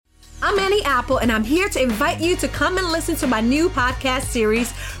I'm Annie Apple, and I'm here to invite you to come and listen to my new podcast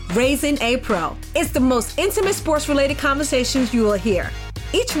series, Raising a Pro. It's the most intimate sports-related conversations you will hear.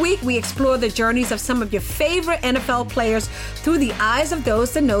 Each week, we explore the journeys of some of your favorite NFL players through the eyes of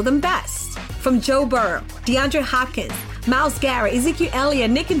those that know them best. From Joe Burrow, DeAndre Hopkins, Myles Garrett, Ezekiel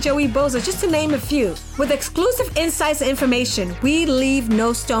Elliott, Nick and Joey Bosa, just to name a few. With exclusive insights and information, we leave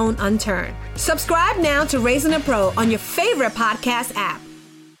no stone unturned. Subscribe now to Raising a Pro on your favorite podcast app.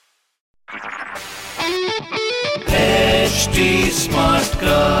 HT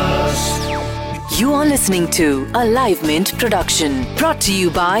Smartcast. You are listening to a Live Mint production brought to you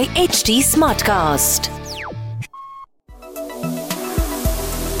by HT Smartcast.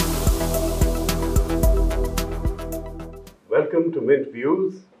 Welcome to Mint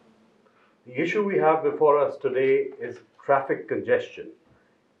Views. The issue we have before us today is traffic congestion,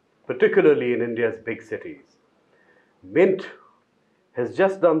 particularly in India's big cities. Mint has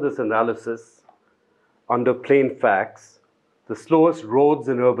just done this analysis under plain facts, the slowest roads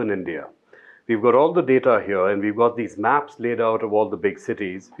in urban India. We've got all the data here, and we've got these maps laid out of all the big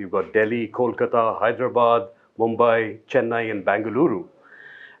cities. We've got Delhi, Kolkata, Hyderabad, Mumbai, Chennai, and Bangalore.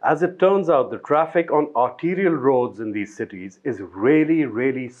 As it turns out, the traffic on arterial roads in these cities is really,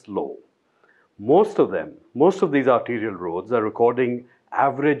 really slow. Most of these arterial roads are recording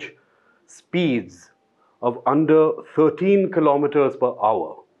average speeds of under 13 kilometers per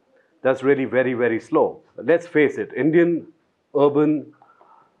hour. That's really very, very slow. Let's face it, Indian urban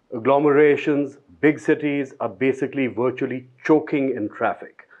agglomerations, big cities are basically virtually choking in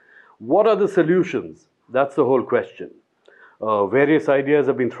traffic. What are the solutions? That's the whole question. Various ideas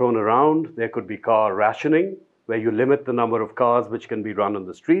have been thrown around. There could be car rationing, where you limit the number of cars which can be run on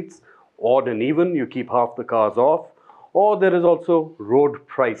the streets. Odd and even, you keep half the cars off. Or there is also road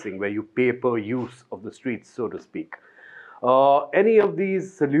pricing, where you pay per use of the streets, so to speak. Any of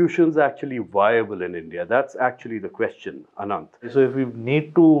these solutions actually viable in India? That's actually the question, Anant. So if we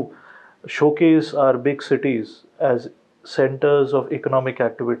need to showcase our big cities as centers of economic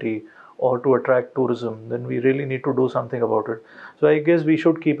activity or to attract tourism, then we really need to do something about it. So I guess we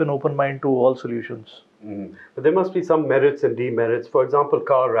should keep an open mind to all solutions. But there must be some merits and demerits. For example,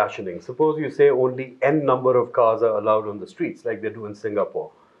 car rationing. Suppose you say only N number of cars are allowed on the streets, like they do in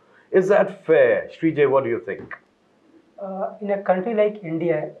Singapore. Is that fair? Srijay, what do you think? In a country like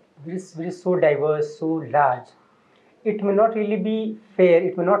India, which is so diverse, so large, it may not really be fair,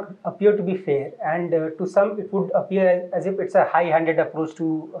 it may not appear to be fair, and to some it would appear as if it's a high-handed approach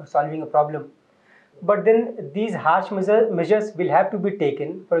to solving a problem. But then these harsh measures will have to be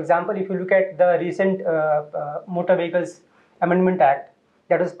taken. For example, if you look at the recent Motor Vehicles Amendment Act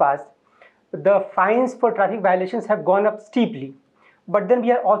that was passed, the fines for traffic violations have gone up steeply. But then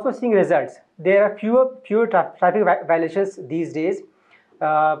we are also seeing results. There are fewer traffic violations these days,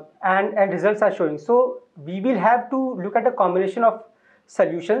 and results are showing. So we will have to look at a combination of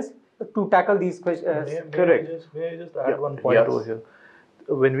solutions to tackle these questions. Correct. May I just add one point over here?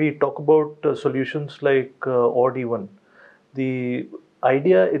 When we talk about solutions like odd even, the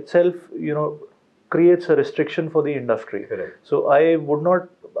idea itself, creates a restriction for the industry. Correct. So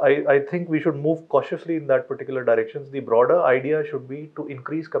I think we should move cautiously in that particular direction. The broader idea should be to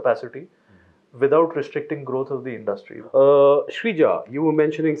increase capacity without restricting growth of the industry. Shrija, you were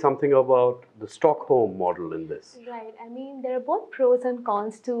mentioning something about the Stockholm model in this. Right. I mean, there are both pros and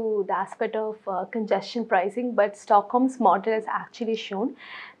cons to the aspect of congestion pricing, but Stockholm's model has actually shown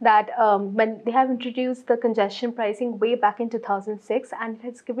that when they have introduced the congestion pricing way back in 2006, and it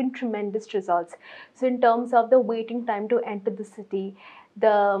has given tremendous results. So in terms of the waiting time to enter the city,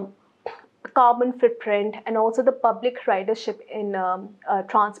 the carbon footprint, and also the public ridership in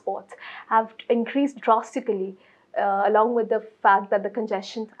transports have increased drastically, along with the fact that the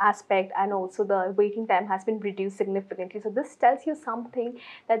congestion aspect and also the waiting time has been reduced significantly. So this tells you something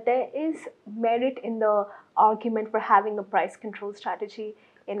that there is merit in the argument for having a price control strategy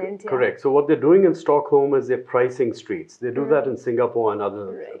in India. Correct. So what they're doing in Stockholm is they're pricing streets. They do that in Singapore and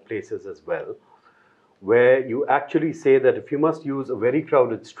other places as well, where you actually say that if you must use a very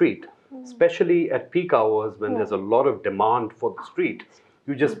crowded street, especially at peak hours when there's a lot of demand for the street,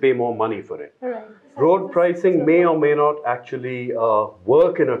 you just pay more money for it. Right. Road pricing may or may not actually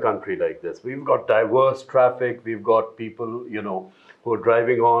work in a country like this. We've got diverse traffic. We've got people, who are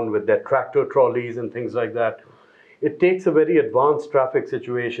driving on with their tractor trolleys and things like that. It takes a very advanced traffic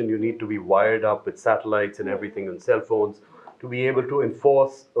situation. You need to be wired up with satellites and everything and cell phones to be able to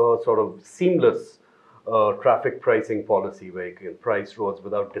enforce a sort of seamless traffic pricing policy where you can price roads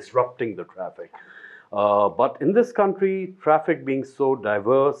without disrupting the traffic. But in this country, traffic being so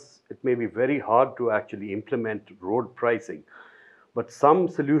diverse, it may be very hard to actually implement road pricing. but some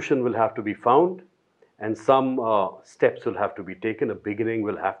solution will have to be found and some steps will have to be taken. A beginning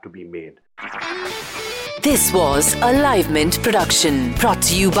will have to be made. This was a Live Mint production brought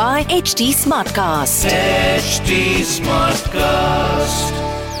to you by HT Smartcast. HT Smartcast.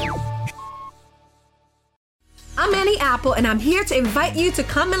 I'm Annie Apple, and I'm here to invite you to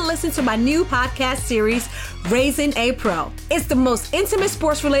come and listen to my new podcast series, Raising a Pro. It's the most intimate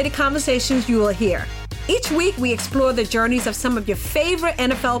sports-related conversations you will hear. Each week, we explore the journeys of some of your favorite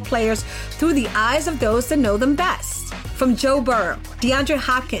NFL players through the eyes of those that know them best. From Joe Burrow, DeAndre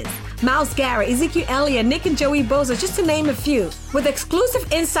Hopkins, Myles Garrett, Ezekiel Elliott, Nick and Joey Bosa, just to name a few. With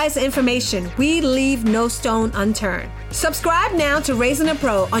exclusive insights and information, we leave no stone unturned. Subscribe now to Raising a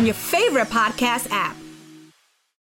Pro on your favorite podcast app.